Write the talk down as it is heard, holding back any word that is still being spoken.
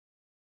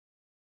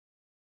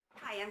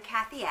Hi, I'm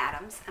Kathy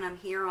Adams, and I'm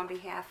here on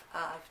behalf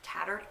of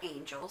Tattered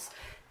Angels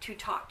to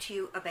talk to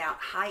you about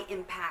high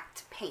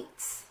impact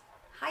paints.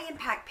 High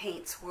impact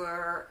paints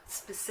were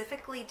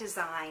specifically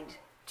designed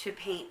to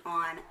paint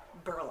on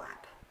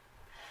burlap.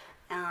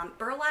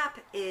 Burlap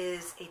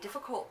is a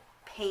difficult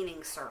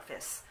painting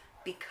surface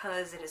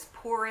because it is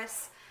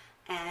porous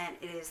and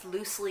it is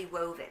loosely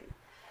woven.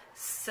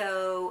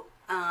 So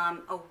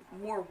a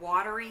more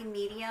watery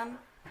medium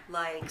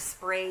like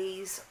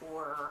sprays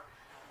or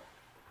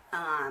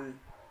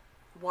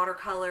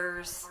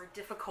watercolors are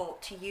difficult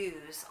to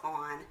use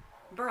on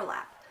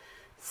burlap.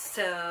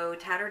 So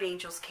Tattered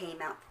Angels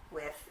came out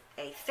with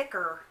a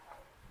thicker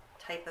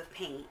type of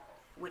paint,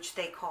 which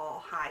they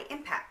call high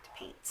impact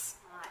paints.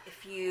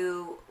 If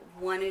you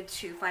wanted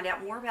to find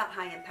out more about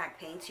high impact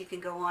paints, you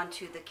can go on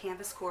to the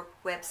CORP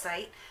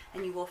website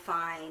and you will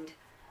find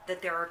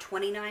that there are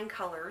 29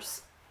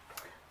 colors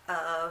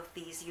of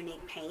these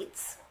unique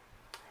paints.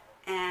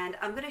 And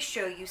I'm going to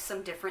show you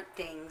some different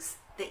things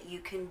that you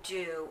can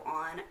do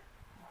on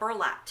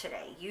burlap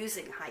today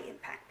using high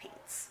impact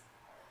paints.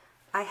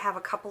 I have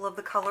a couple of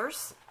the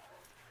colors,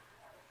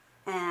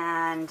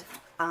 and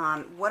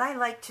what I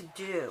like to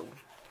do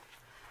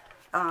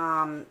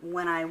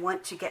when I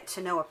want to get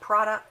to know a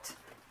product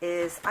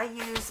is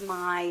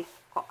I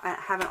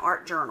have an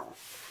art journal,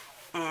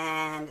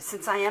 and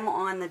since I am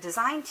on the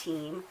design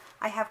team,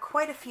 I have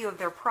quite a few of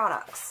their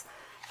products,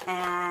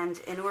 and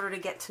in order to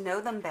get to know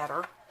them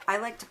better, I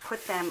like to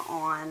put them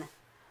on,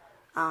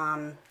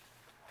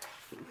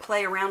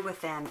 play around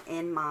with them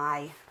in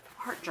my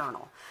art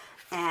journal.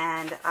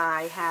 And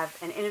I have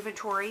an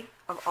inventory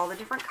of all the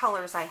different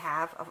colors I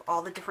have, of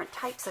all the different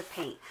types of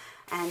paint.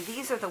 And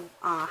these are the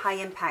high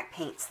impact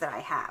paints that I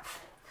have.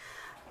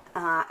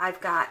 I've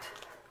got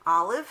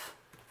olive,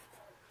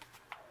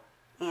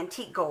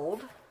 antique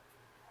gold,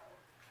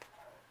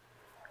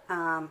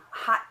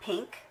 hot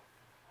pink,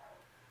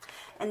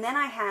 and then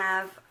I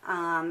have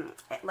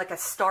like a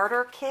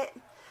starter kit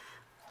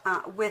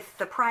with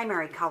the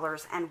primary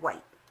colors and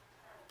white.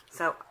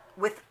 So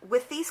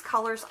with these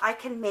colors, I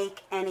can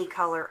make any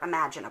color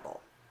imaginable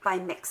by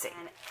mixing.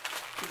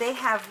 And they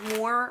have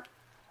more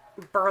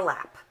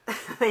burlap.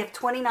 They have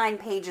 29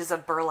 pages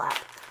of burlap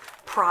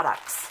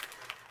products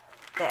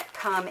that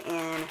come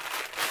in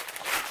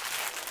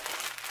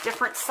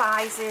different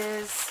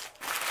sizes,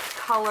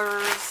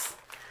 colors.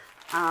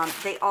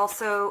 They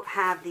also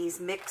have these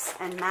mix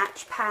and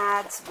match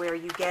pads where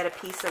you get a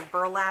piece of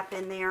burlap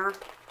in there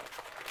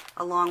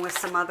along with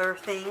some other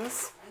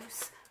things.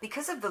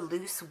 Because of the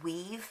loose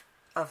weave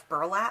of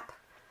burlap,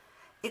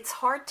 it's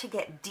hard to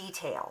get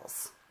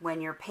details when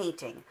you're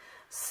painting.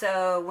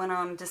 So when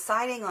I'm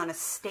deciding on a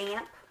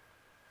stamp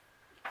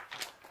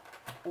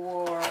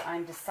or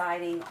I'm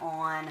deciding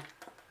on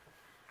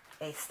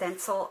a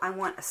stencil, I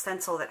want a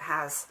stencil that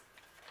has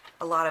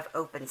a lot of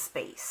open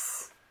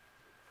space.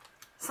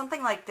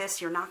 Something like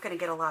this, you're not going to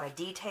get a lot of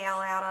detail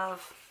out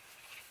of.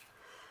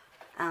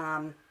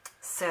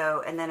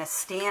 And then a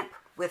stamp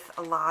with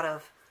a lot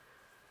of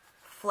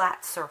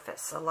flat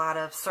surface, a lot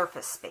of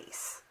surface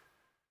space.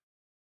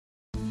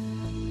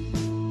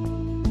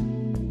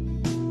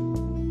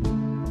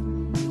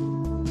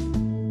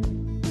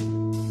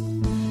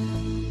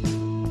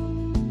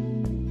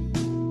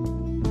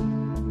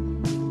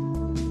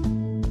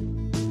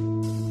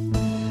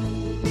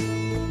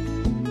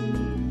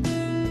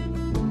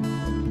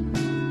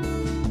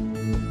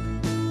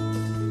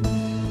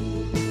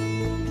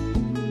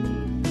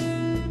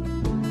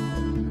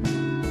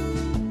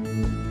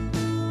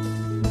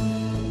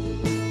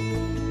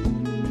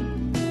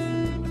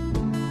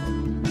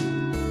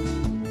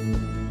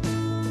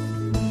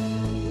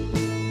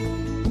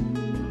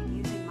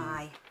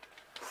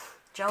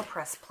 Gel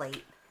press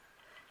plate,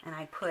 and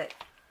I put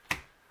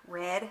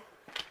red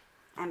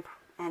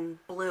and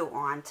blue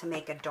on to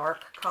make a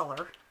dark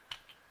color.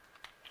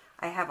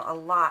 I have a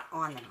lot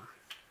on there.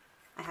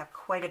 I have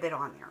quite a bit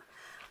on there.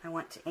 I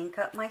want to ink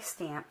up my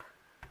stamp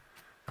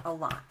a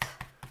lot.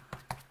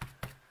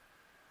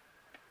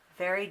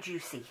 Very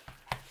juicy.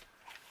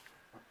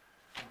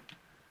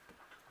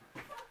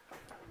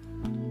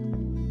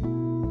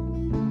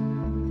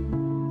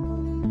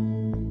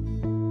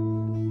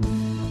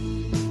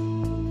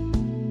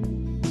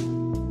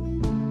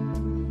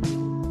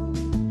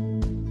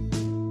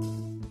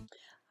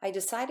 I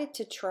decided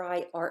to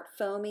try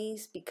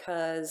ArtFoamies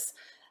because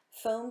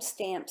foam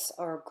stamps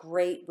are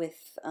great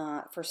with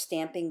for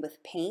stamping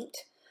with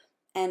paint,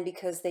 and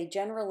because they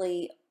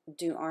generally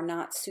are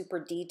not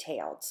super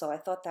detailed. So I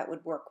thought that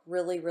would work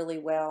really, really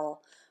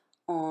well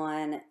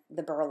on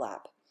the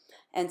burlap.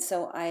 And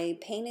so I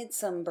painted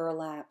some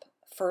burlap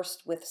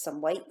first with some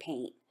white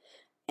paint,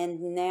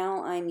 and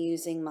now I'm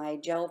using my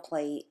gel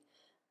plate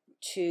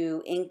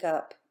to ink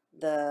up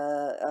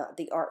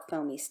the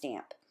ArtFoamy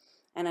stamp.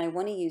 And I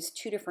want to use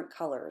two different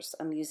colors.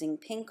 I'm using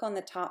pink on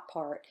the top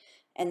part,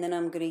 and then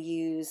I'm going to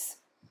use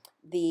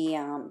the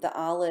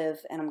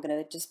olive, and I'm going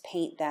to just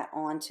paint that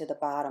onto the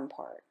bottom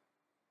part.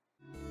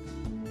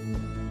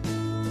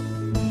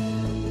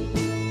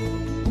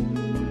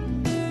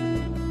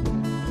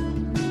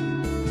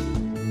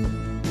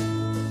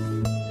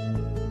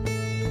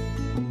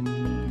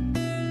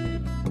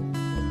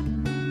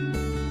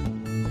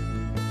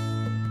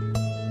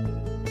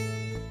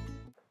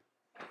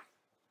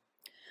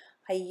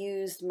 I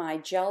used my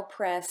Gel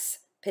Press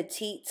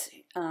Petite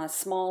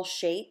small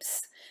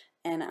shapes,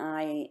 and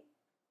I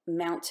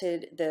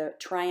mounted the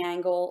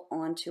triangle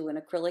onto an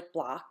acrylic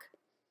block,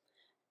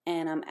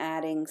 and I'm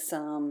adding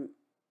some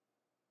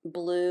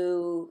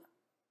blue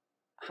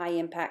high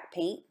impact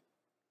paint,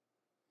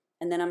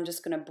 and then I'm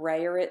just going to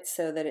brayer it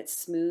so that it's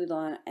smooth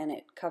on and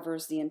it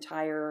covers the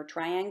entire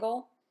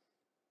triangle.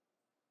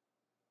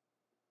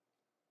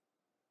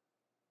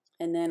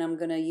 And then I'm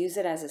going to use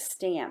it as a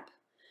stamp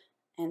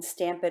and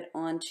stamp it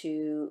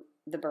onto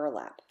the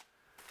burlap.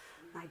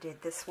 I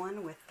did this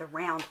one with the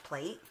round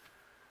plate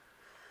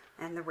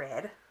and the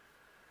red.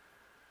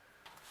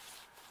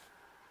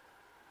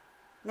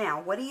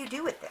 Now, what do you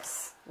do with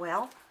this?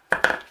 Well,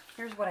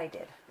 here's what I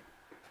did.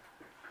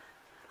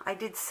 I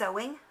did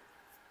sewing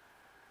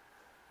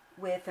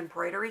with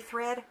embroidery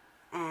thread,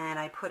 and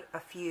I put a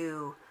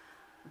few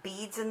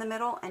beads in the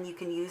middle, and you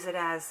can use it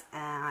as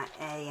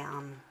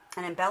an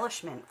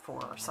embellishment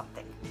for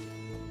something.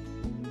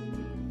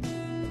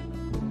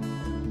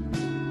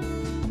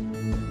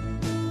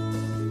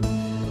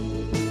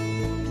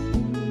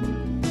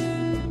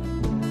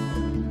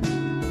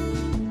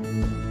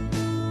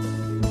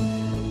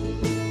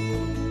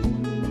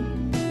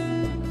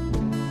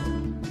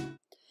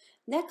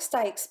 Next,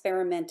 I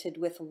experimented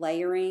with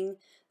layering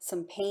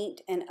some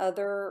paint and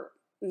other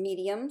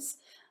mediums.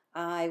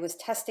 I was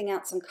testing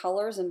out some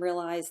colors and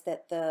realized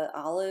that the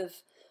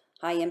olive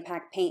high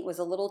impact paint was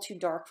a little too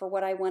dark for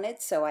what I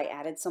wanted, so I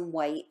added some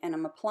white, and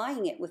I'm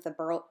applying it with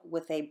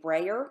a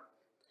brayer.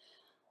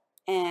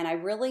 And I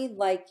really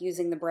like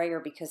using the brayer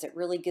because it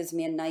really gives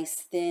me a nice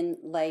thin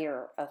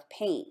layer of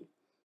paint.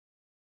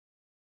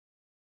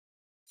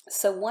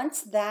 So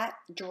once that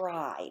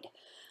dried,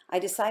 I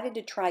decided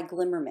to try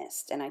Glimmer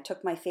Mist, and I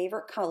took my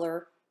favorite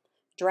color,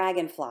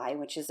 Dragonfly,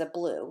 which is a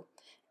blue,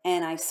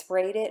 and I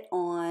sprayed it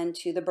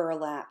onto the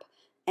burlap,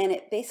 and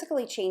it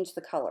basically changed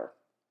the color.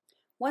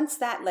 Once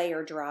that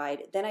layer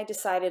dried, then I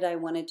decided I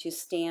wanted to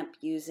stamp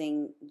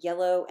using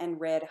yellow and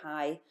red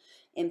high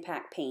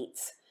impact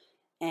paints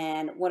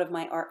and one of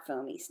my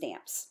ArtFoamies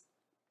stamps.